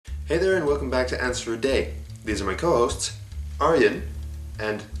Hey there and welcome back to Answer a Day. These are my co-hosts, Arjen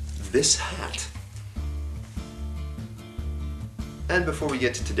and this hat. And before we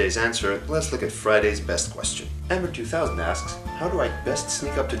get to today's answer, let's look at Friday's best question. Amber2000 asks, how do I best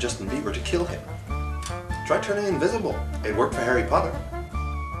sneak up to Justin Bieber to kill him? Try turning invisible. It worked for Harry Potter.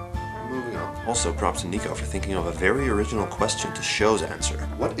 Moving on. Also props to Nico for thinking of a very original question to show's answer.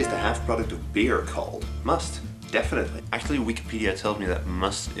 What is the half product of beer called? Must. Definitely. Actually, Wikipedia tells me that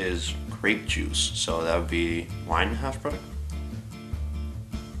must is grape juice, so that would be wine half product.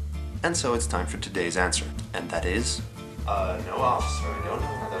 And so it's time for today's answer, and that is... no officer, I don't know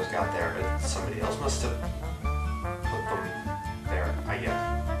how those got there, but somebody else must have put them there, I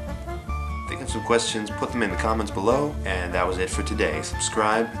guess. Think of some questions, put them in the comments below, and that was it for today.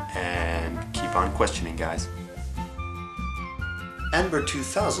 Subscribe, and keep on questioning, guys.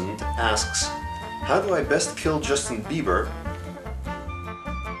 Amber2000 asks, how do I best kill Justin Bieber